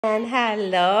And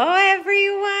hello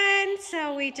everyone.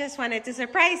 So we just wanted to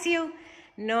surprise you.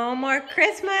 No more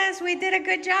Christmas. We did a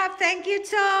good job. Thank you,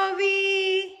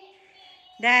 Toby.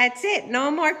 That's it.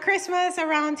 No more Christmas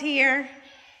around here.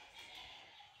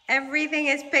 Everything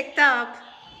is picked up.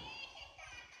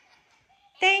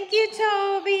 Thank you,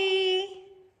 Toby.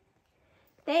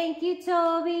 Thank you,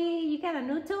 Toby. You got a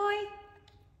new toy?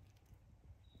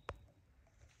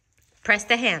 Press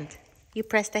the hand. You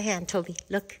press the hand, Toby.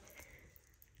 Look.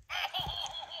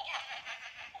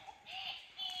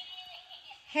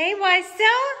 Hey,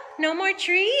 Westo, no more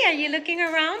tree? Are you looking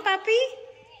around, puppy?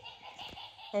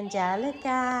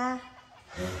 Angelica.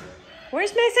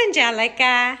 Where's Miss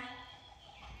Angelica?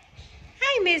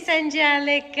 Hi, Miss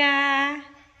Angelica.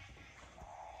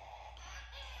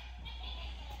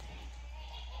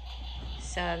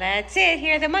 So that's it.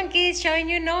 Here are the monkeys showing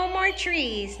you no more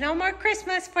trees. No more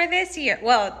Christmas for this year.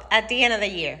 Well, at the end of the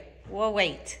year. We'll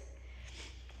wait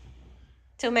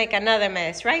to make another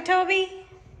mess. Right, Toby?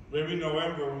 Maybe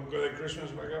November we'll go to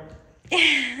Christmas back up.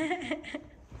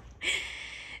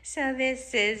 So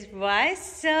this is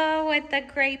Westo with the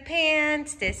gray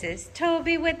pants. This is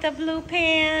Toby with the blue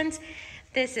pants.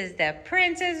 This is the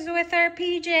princess with her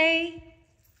PJ.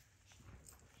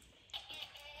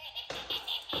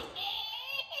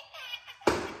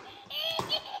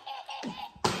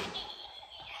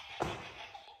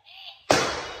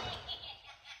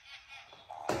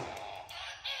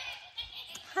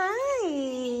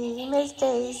 Hi, Miss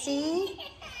Daisy.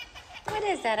 What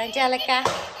is that, Angelica?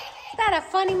 Is that a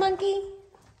funny monkey? Is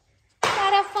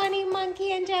that a funny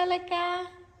monkey, Angelica?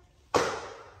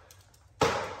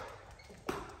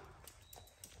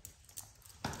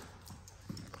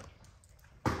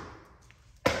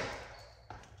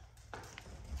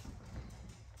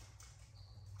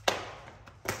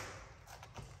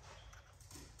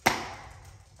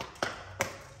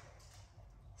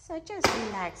 So just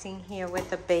relaxing here with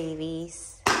the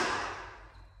babies.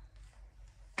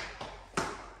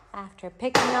 After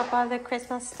picking up all the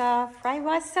Christmas stuff. Right,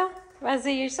 Westo?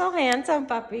 Westo, you're so handsome,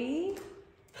 puppy.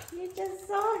 You're just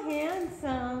so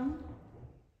handsome.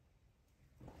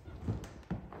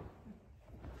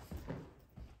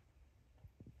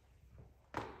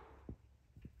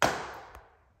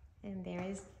 And there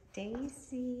is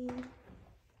Daisy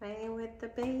playing with the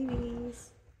babies.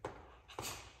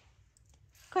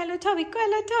 Hello, Toby.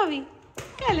 Hello, Toby.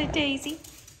 Hello, Daisy.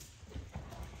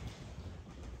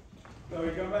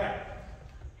 Toby, come back.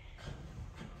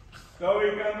 Toby,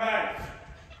 come back.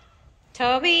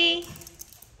 Toby.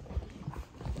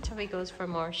 Toby goes for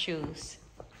more shoes.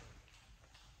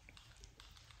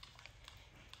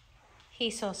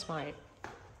 He's so smart.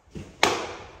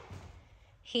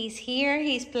 He's here,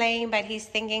 he's playing, but he's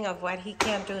thinking of what he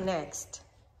can do next.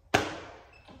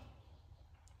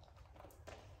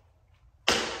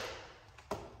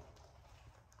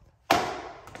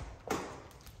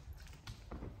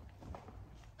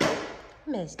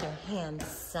 Mr.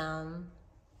 Handsome.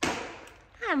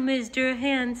 Hi, Mr.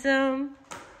 Handsome.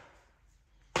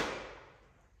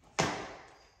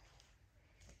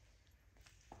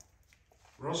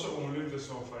 Russell won't leave the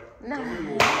sofa. No. Toby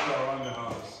will wander around the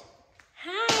house.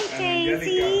 Hi, And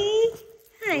Daisy.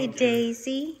 Hi, Okay.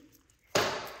 Daisy.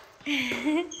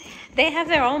 They have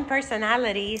their own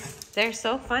personalities. They're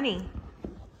so funny.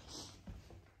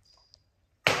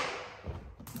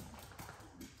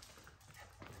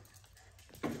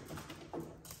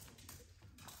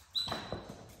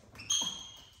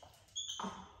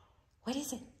 What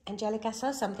is it? Angelica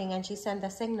saw something and she sent a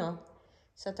signal.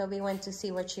 So Toby went to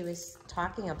see what she was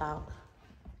talking about.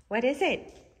 What is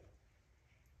it?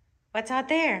 What's out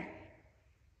there?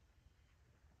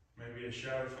 Maybe a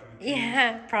shadow from the trees.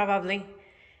 Yeah, probably.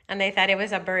 And they thought it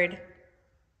was a bird.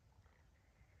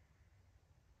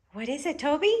 What is it,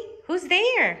 Toby? Who's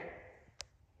there?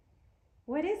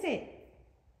 What is it?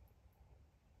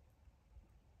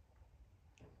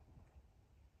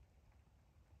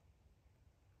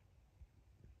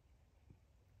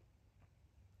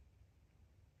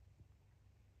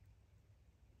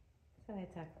 So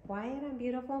it's a quiet and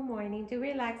beautiful morning to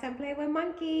relax and play with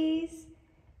monkeys.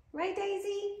 Right,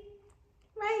 Daisy?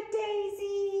 Right,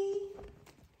 Daisy?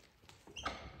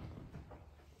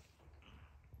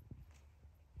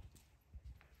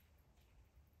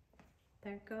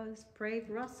 There goes brave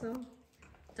Russell.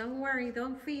 Don't worry,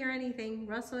 don't fear anything.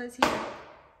 Russell is here.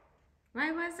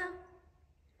 Right, Russell?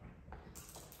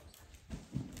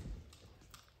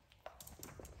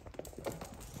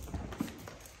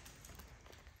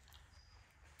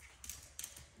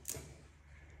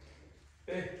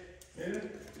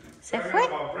 Se fue.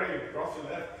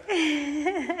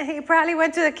 He probably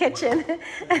went to the kitchen.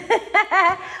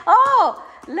 Oh,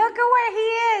 Look at where he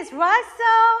is.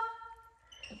 Russell.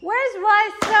 Where's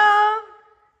Russell?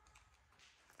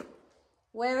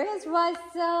 Where is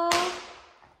Russell?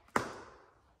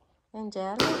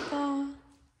 Angelica.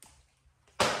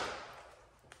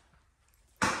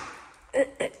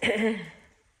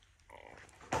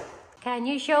 Can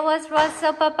you show us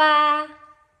Russell, Papa?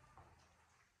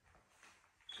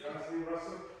 Can I see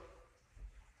Russell?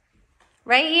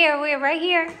 Right here, we're right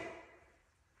here.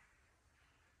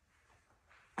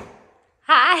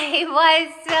 Hi,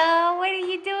 Russell. What are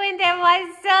you doing there,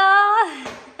 Russell?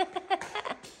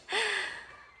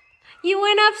 You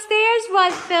went upstairs,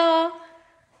 Russell.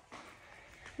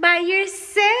 By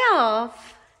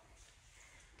yourself.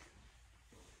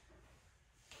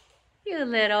 You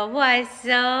little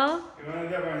Russell. He went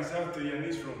there by himself to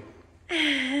Yanni's room.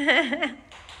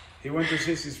 He went to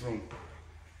Sissy's room.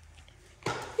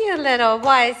 You little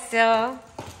Russell.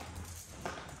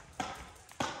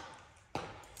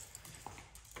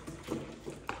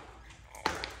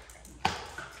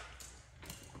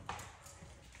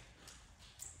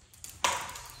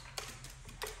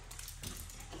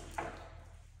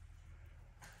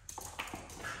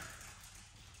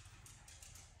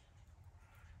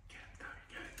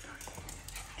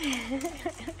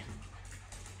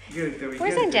 Get it, Debbie.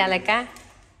 Where's get Angelica?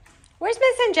 Where's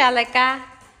Miss Angelica?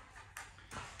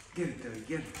 It, get it, Debbie.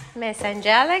 Get it. Miss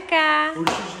Angelica. Who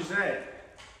shoes is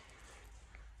that?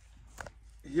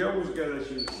 He always got her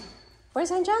shoes.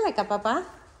 Where's Angelica, Papa?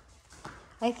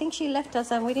 I think she left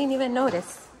us and we didn't even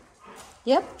notice.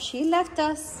 Yep, she left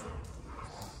us.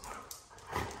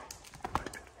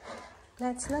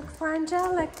 Let's look for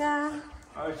Angelica.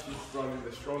 Oh, she's running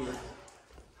the stroller.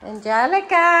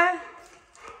 Angelica.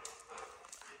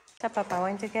 So Papa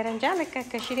went to get Angelica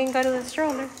because she didn't go to the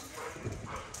stroller.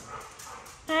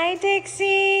 Hi,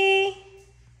 Dixie.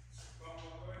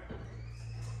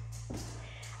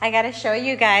 I gotta show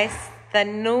you guys the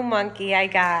new monkey I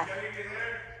got.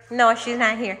 No, she's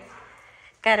not here.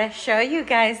 Gotta show you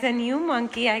guys the new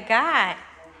monkey I got.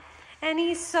 And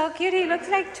he's so cute. He looks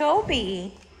like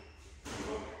Toby.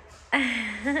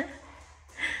 I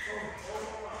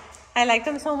liked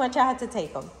him so much I had to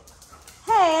take him.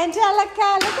 Hey,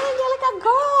 Angelica. Look at Angelica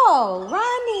go.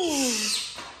 Running.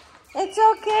 It's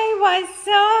okay,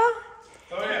 Russell.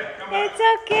 Oh, yeah, come back. It's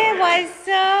okay,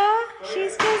 Russell.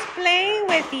 She's just playing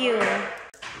with you.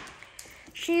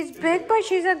 She's big, but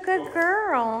she's a good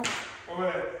girl. Over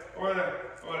there, over there,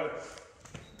 over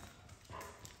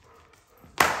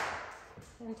there.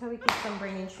 Until we keep on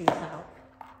bringing shoes out.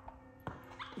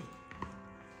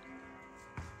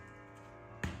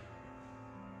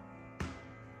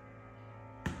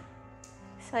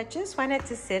 So I just wanted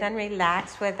to sit and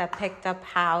relax with a picked up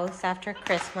house after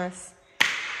Christmas.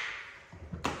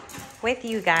 With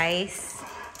you guys.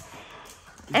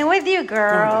 And with you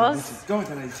girls.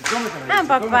 And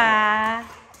Papa.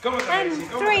 And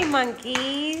 3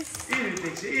 monkeys.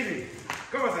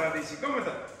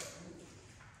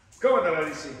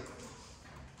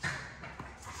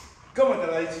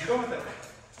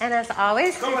 And as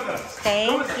always,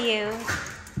 thank you.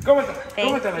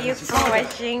 Thank you for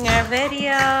watching our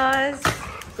videos.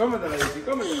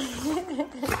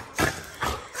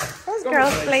 Those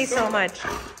girls play so much.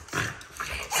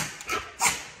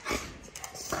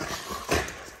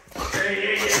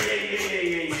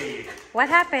 What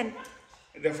happened?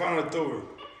 They found October.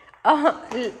 Oh,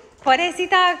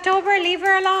 pobrecita October, leave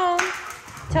her alone,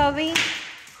 Toby.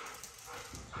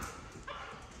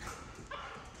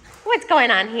 What's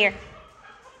going on here?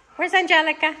 Where's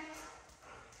Angelica?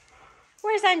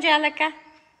 Where's Angelica?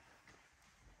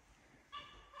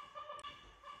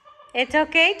 It's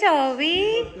okay,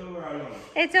 Toby.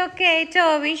 It's okay,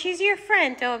 Toby. She's your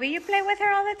friend, Toby. You play with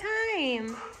her all the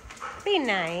time. Be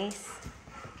nice.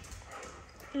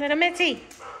 Little Mitzi.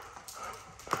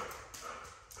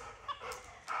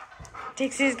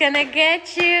 Dixie's gonna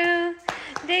get you.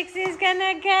 Dixie's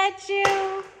gonna get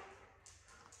you.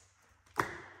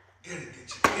 Get it,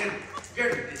 Dixie. Get it.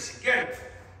 Get it, Dixie. Get it.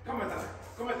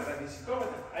 Cómetela, Dixie.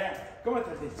 Cómetela. Allá.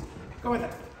 Cómetela, Dixie.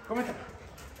 Cómetela.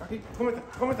 Aquí.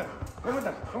 Cómetela.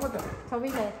 Toby,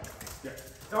 no. Yeah.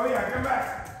 Oh, yeah, come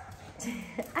back.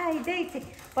 Ay, Daisy.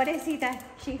 Pobrecita.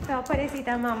 She fell.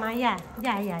 Pobrecita, mama. Yeah.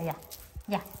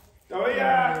 Oh,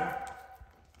 yeah.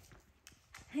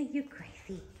 Are you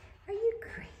crazy? Are you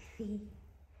crazy?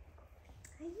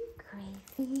 Are you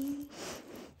crazy?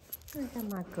 Look at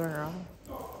my girl.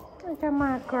 Look at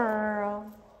my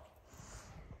girl.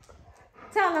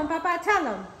 Tell him, Papa. Tell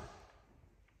him.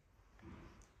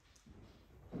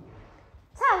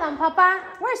 Tell him, Papa.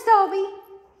 Where's Toby?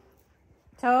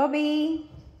 Toby.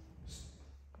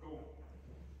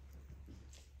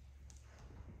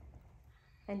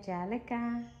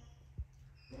 Angelica.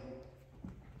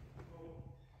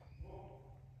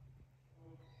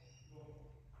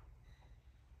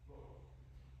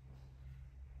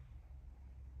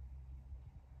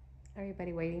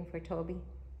 Everybody waiting for Toby.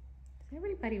 Is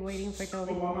everybody waiting for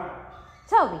Toby? Con mamá.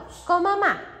 Toby, con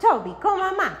mamá. Toby, con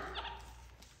mamá.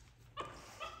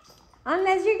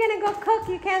 Unless you're gonna go cook,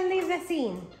 you can't leave the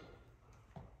scene.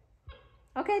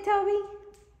 Okay, Toby?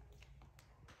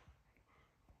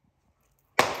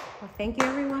 Well, thank you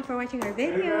everyone for watching our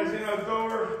Hey, video. guys, in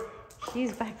October.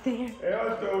 She's back there. Hey,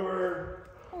 October.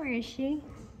 Where is she?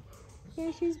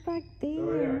 Yeah, she's back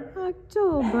there. Oh, yeah.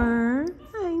 October.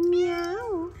 Hi,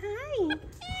 meow. Hi.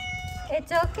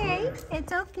 It's okay.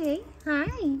 It's okay. Hi.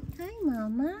 Hi,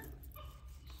 Mama.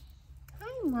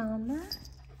 Hi, Mama.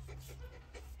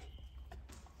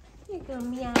 You go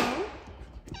meow.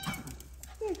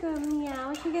 You go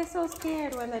meow. She gets so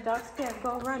scared when the dogs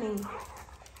go running.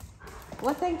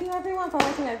 Well, thank you everyone for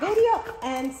watching our video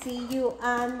and see you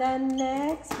on the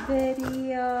next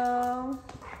video.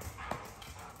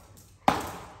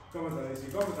 Cómetela, Daisy,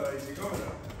 cómetela, Daisy,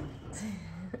 cómetela.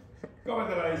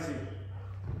 Cómetela, Daisy.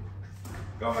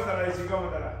 Cómetela, Daisy,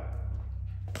 cómetela.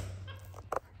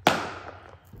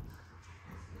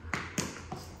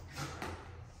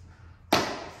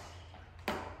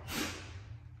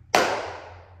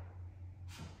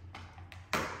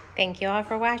 Thank you all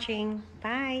for watching.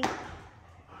 Bye.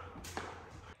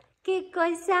 Qué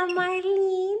cosa más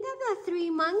linda, the three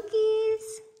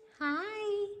monkeys.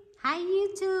 Hi. Hi,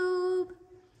 YouTube.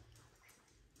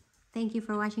 Thank you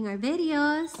for watching our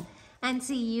videos and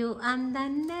see you on the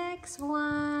next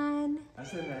one.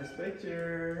 That's a nice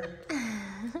picture.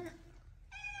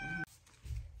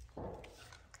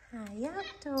 Hi,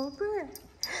 October.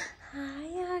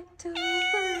 Hi,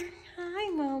 October. Hi,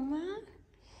 Mama.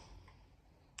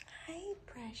 Hi,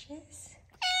 Precious.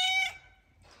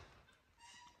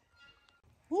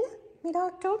 Mira, mira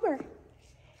October.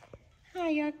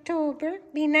 Hi, October.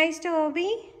 Be nice to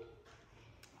Obi.